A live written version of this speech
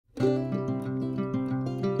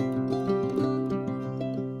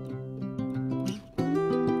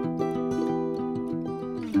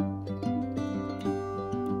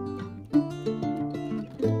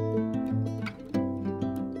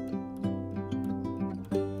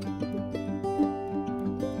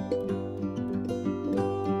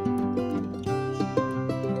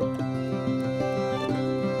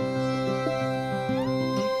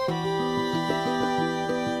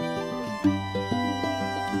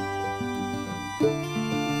Hello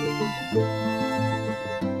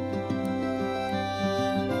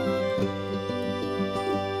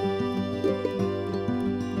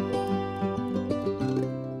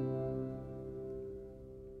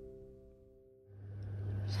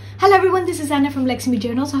everyone, this is Anna from Leximi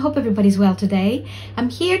Journals. I hope everybody's well today. I'm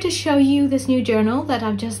here to show you this new journal that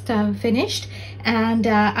I've just finished, and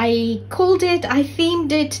I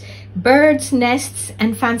themed it Birds, Nests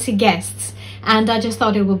and Fancy Guests, and I just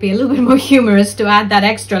thought it would be a little bit more humorous to add that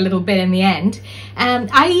extra little bit in the end.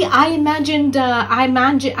 I imagined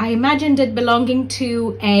it belonging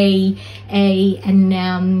to an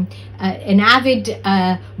avid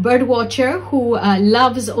bird watcher who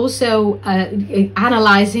loves also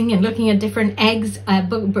analyzing and looking at different eggs,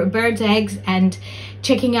 birds' eggs, and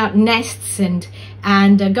checking out nests, and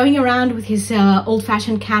going around with his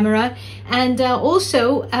old-fashioned camera, and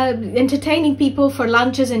also entertaining people for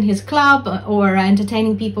lunches in his club, or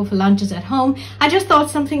entertaining people for lunches at home. I just thought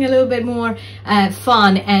something a little bit more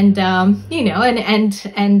fun and you know, and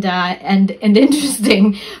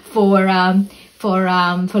interesting for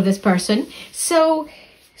this person. So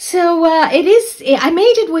it is. I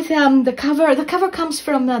made it with the cover. The cover comes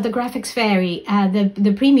from the Graphics Fairy,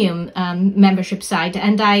 the premium membership site,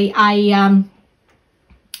 and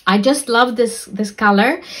I just love this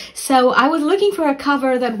color. So I was looking for a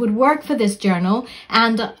cover that would work for this journal,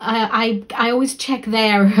 and I always check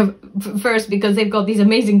there first because they've got these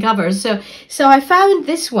amazing covers. So I found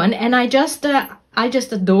this one, and I just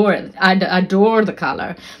adore it. I adore the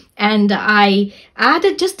color. And I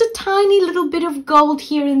added just a tiny little bit of gold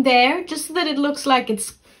here and there, just so that it looks like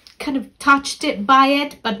it's kind of touched it by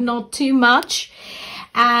it, but not too much.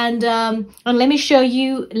 And let me show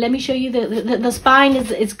you the spine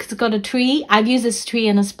it's got a tree. I've used this tree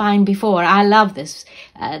and a spine before. I love this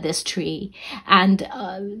tree, and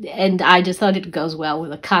I just thought it goes well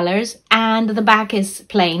with the colors. And the back is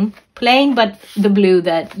plain, but the blue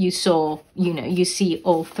that you saw, you see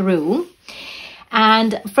all through.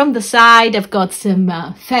 And from the side, I've got some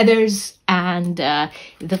feathers, and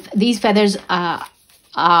these feathers are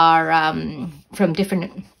from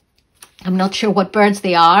different. I'm not sure what birds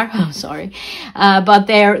they are. Oh, sorry, but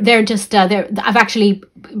they're just I've actually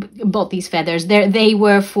bought these feathers. They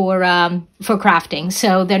were for crafting,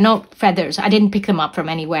 so they're not feathers. I didn't pick them up from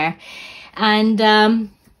anywhere, and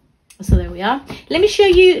so there we are. Let me show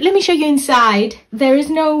you inside. There is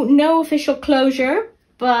no official closure,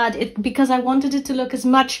 but because I wanted it to look as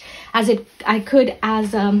much as I could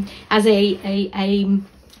as a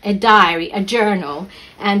diary, a journal,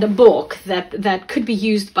 and a book that could be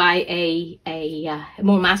used by a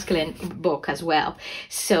more masculine book as well.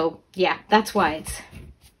 So yeah, that's why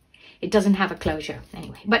it doesn't have a closure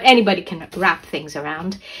anyway, but anybody can wrap things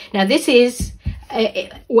around. Now this is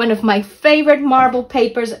one of my favorite marble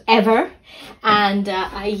papers ever, and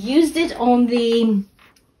I used it on the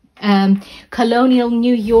Colonial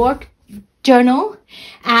New York journal,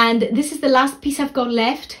 and this is the last piece I've got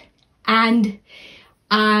left, and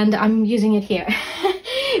I'm using it here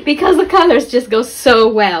because the colors just go so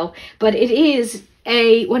well. But it is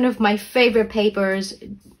one of my favorite papers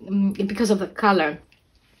because of the color.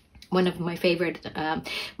 One of my favorite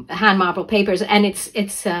hand marble papers, and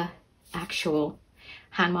it's actual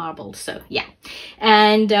hand marbled. So yeah,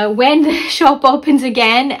 and when the shop opens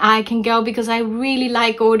again, I can go, because I really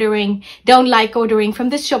don't like ordering from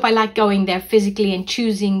this shop. I like going there physically and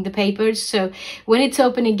choosing the papers. So when it's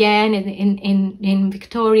open again in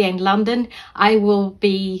Victoria, in London, I will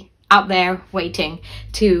be out there waiting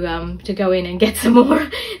to go in and get some more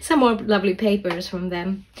lovely papers from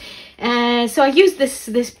them. So I used this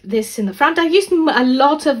in the front. I used a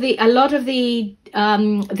lot of the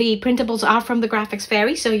printables are from the Graphics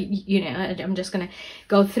Fairy, so I'm just gonna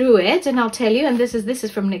go through it and I'll tell you. And this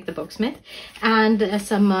is from Nick the Booksmith, and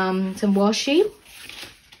some washi.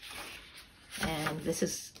 And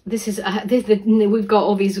we've got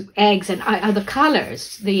all these eggs, and the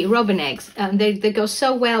colors, the robin eggs, they go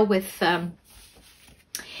so well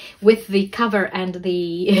with the cover and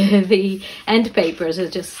the end papers.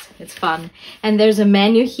 It's fun. And there's a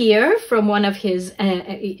menu here from one of his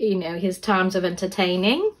his terms of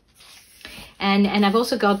entertaining, and I've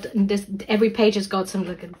also got this. Every page has got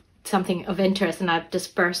something of interest, and I've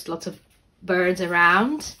dispersed lots of birds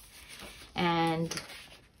around. And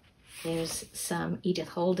there's some Edith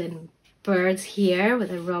Holden birds here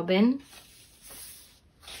with a robin,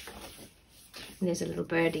 and there's a little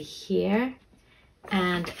birdie here,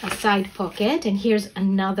 and a side pocket. And here's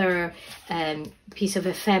another piece of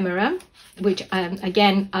ephemera, which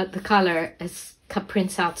again the color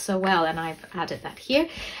prints out so well, and I've added that here,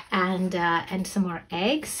 and some more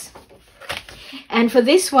eggs. And for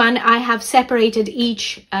this one, I have separated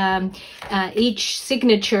each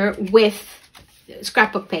signature with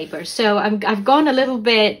scrapbook paper. So I've gone a little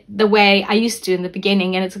bit the way I used to in the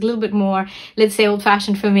beginning, and it's a little bit more, let's say,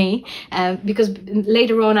 old-fashioned for me, because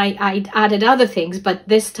later on I added other things, but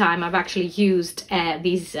this time I've actually used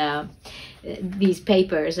these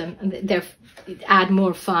papers, and they add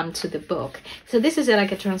more fun to the book. So this is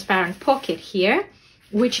like a transparent pocket here,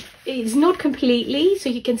 which is not completely, so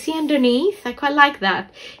you can see underneath. I quite like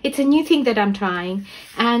that. It's a new thing that I'm trying.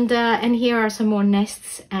 And here are some more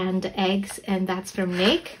nests and eggs, and that's from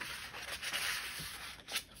Nick.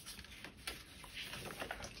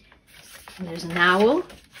 And there's an owl,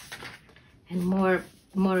 and more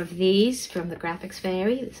of these from the Graphics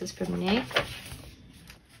Fairy. This is from Nick.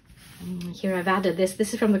 Here I've added this.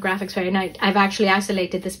 This is from the Graphics Fairy, and I've actually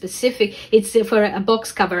isolated the specific. It's for a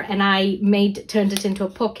box cover, and I turned it into a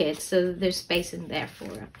pocket, so there's space in there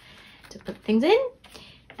to put things in.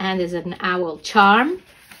 And there's an owl charm.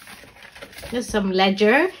 There's some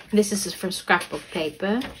ledger. This is for scrapbook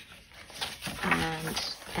paper,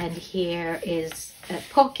 and here is a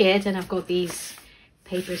pocket, and I've got these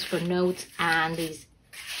papers for notes and these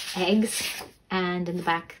eggs. And in the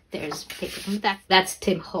back, there's paper from the back. That's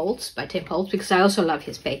Tim Holtz, by Tim Holtz, because I also love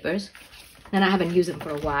his papers. And I haven't used them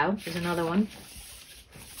for a while. There's another one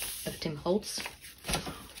of Tim Holtz.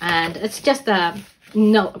 And it's just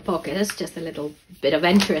not a pocket, it's just a little bit of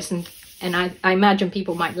interest. And I imagine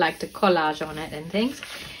people might like to collage on it and things.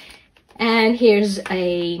 And here's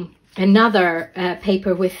another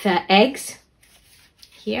paper with eggs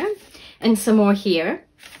here. And some more here.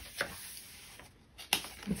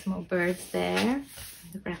 And some more birds there,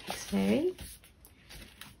 the Graphics Fairy.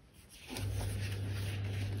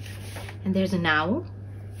 And there's an owl.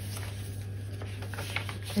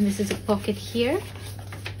 And this is a pocket here.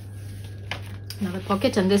 Another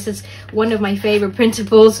pocket, and this is one of my favorite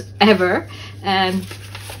printables ever. And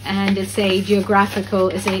it's a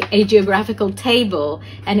geographical table,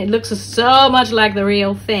 and it looks so much like the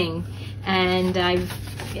real thing. And I've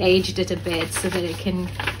aged it a bit so that it can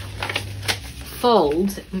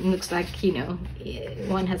fold. It looks like, you know,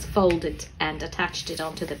 one has folded and attached it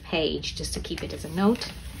onto the page just to keep it as a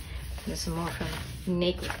note. There's some more from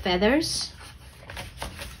Nick with feathers,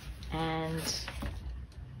 and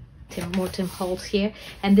more Tim Holtz here.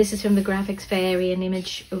 And this is from the Graphics Fairy, an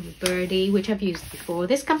image of a birdie, which I've used before.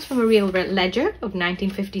 This comes from a real ledger of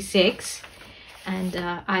 1956, and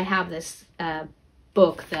I have this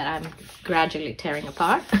book that I'm gradually tearing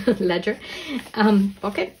apart. Ledger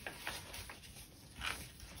pocket.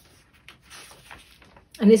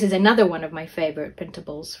 And this is another one of my favorite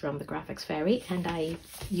printables from the Graphics Fairy, and I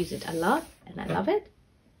use it a lot, and I love it.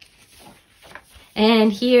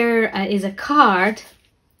 And here is a card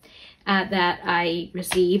that I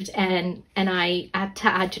received, and I had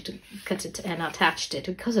to cut it and attached it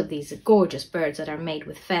because of these gorgeous birds that are made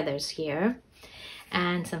with feathers here,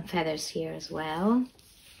 and some feathers here as well.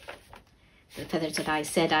 The feathers that I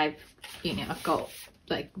said I've got,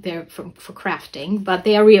 like, they're for crafting, but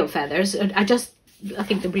they are real feathers. I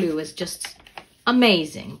think the blue is just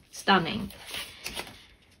amazing, stunning.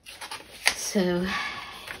 So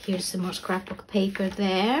here's some more scrapbook paper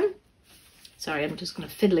there. Sorry, I'm just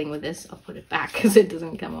fiddling with this. I'll put it back because it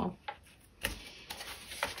doesn't come off.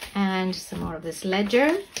 And some more of this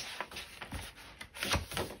ledger.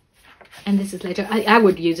 And this is ledger. I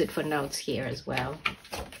would use it for notes here as well.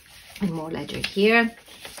 And more ledger here.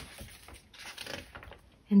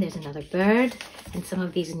 And there's another bird and some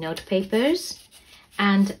of these note papers.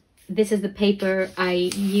 And this is the paper I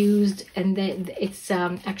used, and it's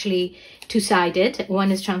actually two-sided.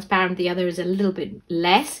 One is transparent, the other is a little bit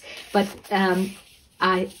less, but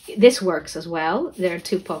this works as well. There are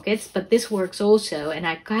two pockets, but this works also, and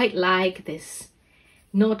I quite like this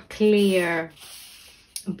not clear,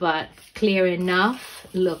 but clear enough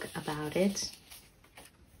look about it.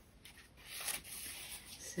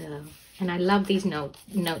 So, and I love these note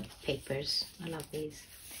papers. I love these.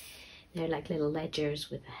 They're like little ledgers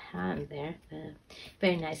with a hand there.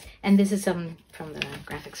 Very nice. And this is some from the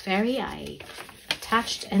Graphics Fairy I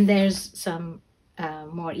attached. And there's some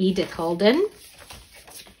more Edith Holden.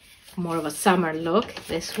 More of a summer look,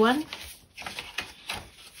 this one.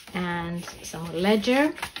 And some more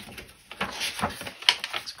ledger.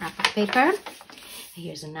 Scrapbook paper.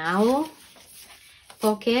 Here's an owl.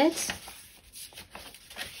 Pocket.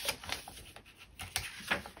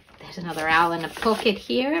 There's another owl in a pocket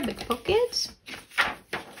here, a big pocket.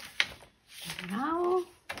 An owl.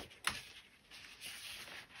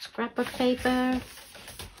 Scrapbook paper.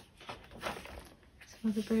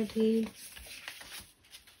 Some other birdie.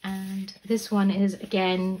 And this one is,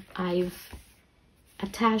 again, I've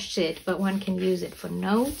attached it, but one can use it for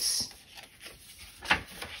notes.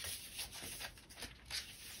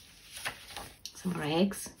 Some more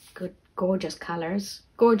eggs, good, gorgeous colors,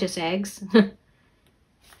 gorgeous eggs. There's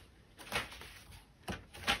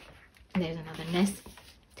another nest,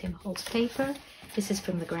 Tim Holtz paper. This is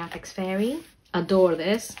from the Graphics Fairy. Adore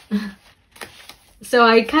this. So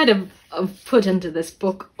I kind of put into this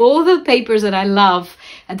book all the papers that I love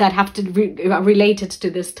that have to related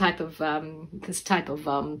to this type of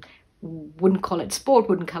wouldn't call it sport,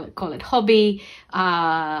 wouldn't call it hobby,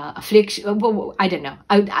 affliction. Well, I don't know.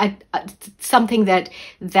 I something that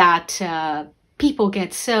people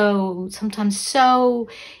get sometimes so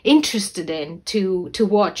interested in to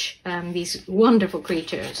watch these wonderful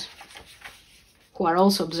creatures who are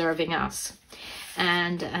also observing us.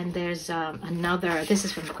 And there's another, this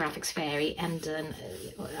is from the Graphics Fairy, and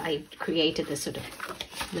I created this sort of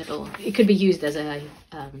little, it could be used as a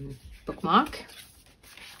bookmark.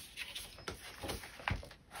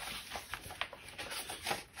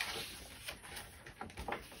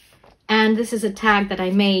 And this is a tag that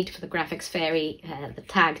I made for the Graphics Fairy, the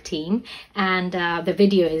tag team, and the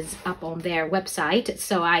video is up on their website.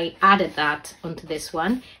 So I added that onto this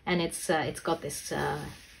one, and it's got this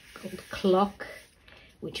called clock,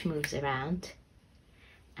 which moves around,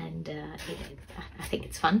 and I think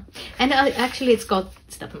it's fun. And actually, it's got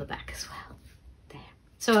stuff on the back as well. There.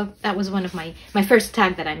 So that was one of my first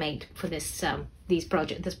tag that I made for this this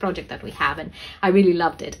project that we have, and I really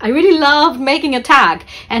loved it. I really loved making a tag,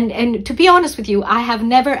 and to be honest with you, I have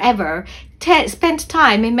never ever spent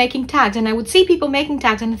time in making tags, and I would see people making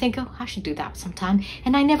tags and I think, oh, I should do that sometime,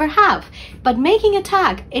 and I never have. But making a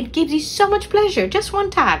tag, it gives you so much pleasure. Just one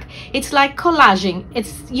tag, it's like collaging.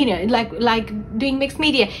 It's, you know, like doing mixed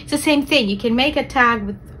media. It's the same thing. You can make a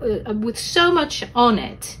tag with so much on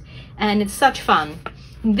it, and it's such fun.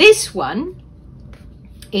 This one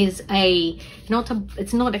is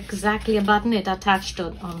it's not exactly a button. It's attached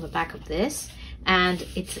on the back of this, and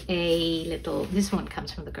it's a little, this one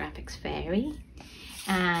comes from the Graphics Fairy,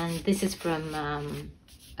 and this is from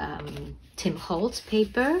Tim Holtz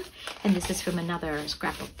paper, and this is from another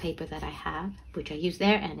scrap of paper that I have, which I use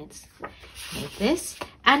there, and it's made this,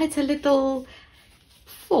 and it's a little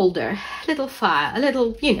folder, little file, a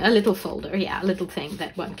little, you know, a little folder, yeah, a little thing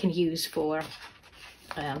that one can use for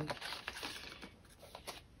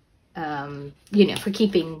you know, for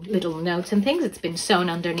keeping little notes and things. It's been sewn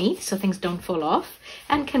underneath so things don't fall off,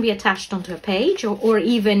 and can be attached onto a page or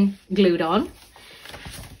even glued on.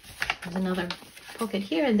 There's another pocket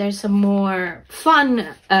here, and there's some more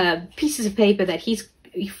fun pieces of paper that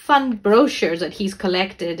fun brochures that he's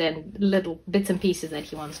collected, and little bits and pieces that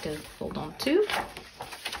he wants to hold on to.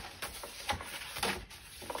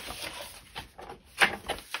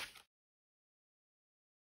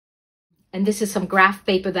 And this is some graph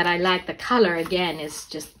paper that I like. The color, again, is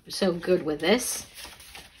just so good with this.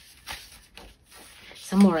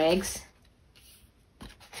 Some more eggs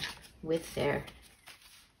with their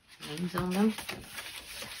names on them.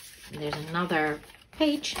 And there's another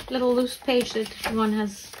page, little loose page that one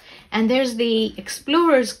has. And there's the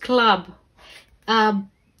Explorers Club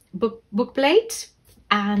book plate.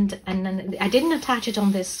 And then I didn't attach it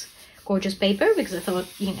on this gorgeous paper because I thought,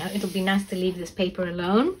 you know, it'll be nice to leave this paper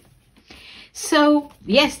alone. So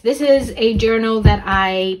yes, this is a journal that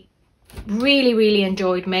I really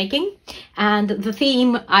enjoyed making, and the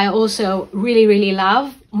theme I also really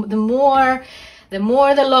love. The more the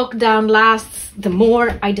lockdown lasts, the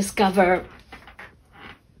more I discover.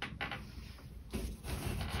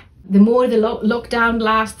 The more the lockdown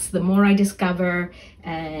lasts, the more I discover.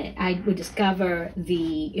 I would discover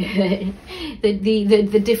the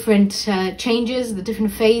different changes, the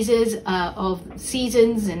different phases of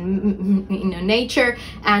seasons and, you know, nature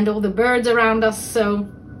and all the birds around us. So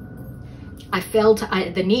I felt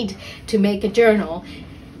the need to make a journal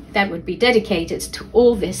that would be dedicated to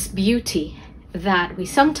all this beauty that we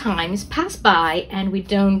sometimes pass by and we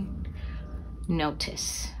don't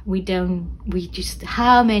notice. We just,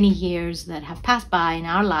 how many years that have passed by in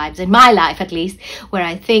our lives, in my life at least, where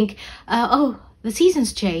I think, oh, the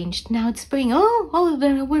seasons changed, now it's spring,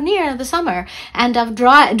 oh, we're near the summer, and I've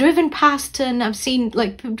driven past and I've seen,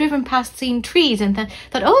 seen trees, and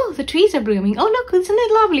thought, oh, the trees are blooming, oh look, isn't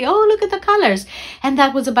it lovely, oh look at the colors, and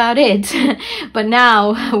that was about it. But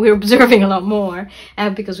now we're observing a lot more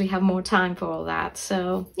because we have more time for all that.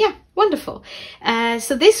 So yeah, wonderful.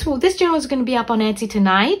 So this journal is going to be up on Etsy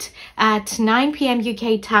tonight at 9 p.m.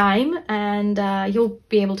 UK time, and you'll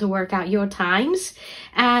be able to work out your times.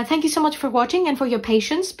 Thank you so much for watching and for your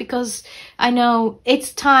patience, because I know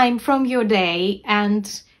it's time from your day,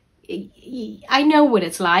 and I know what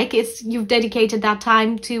it's like. You've dedicated that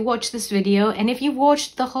time to watch this video, and if you've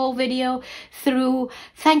watched the whole video through,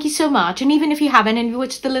 thank you so much. And even if you haven't, and you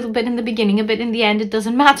watched a little bit in the beginning, a bit in the end, it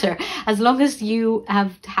doesn't matter. As long as you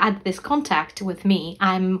have had this contact with me,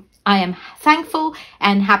 I am thankful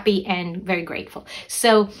and happy and very grateful.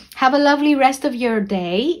 So have a lovely rest of your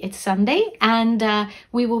day. It's Sunday, and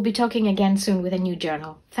we will be talking again soon with a new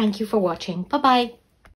journal. Thank you for watching. Bye-bye.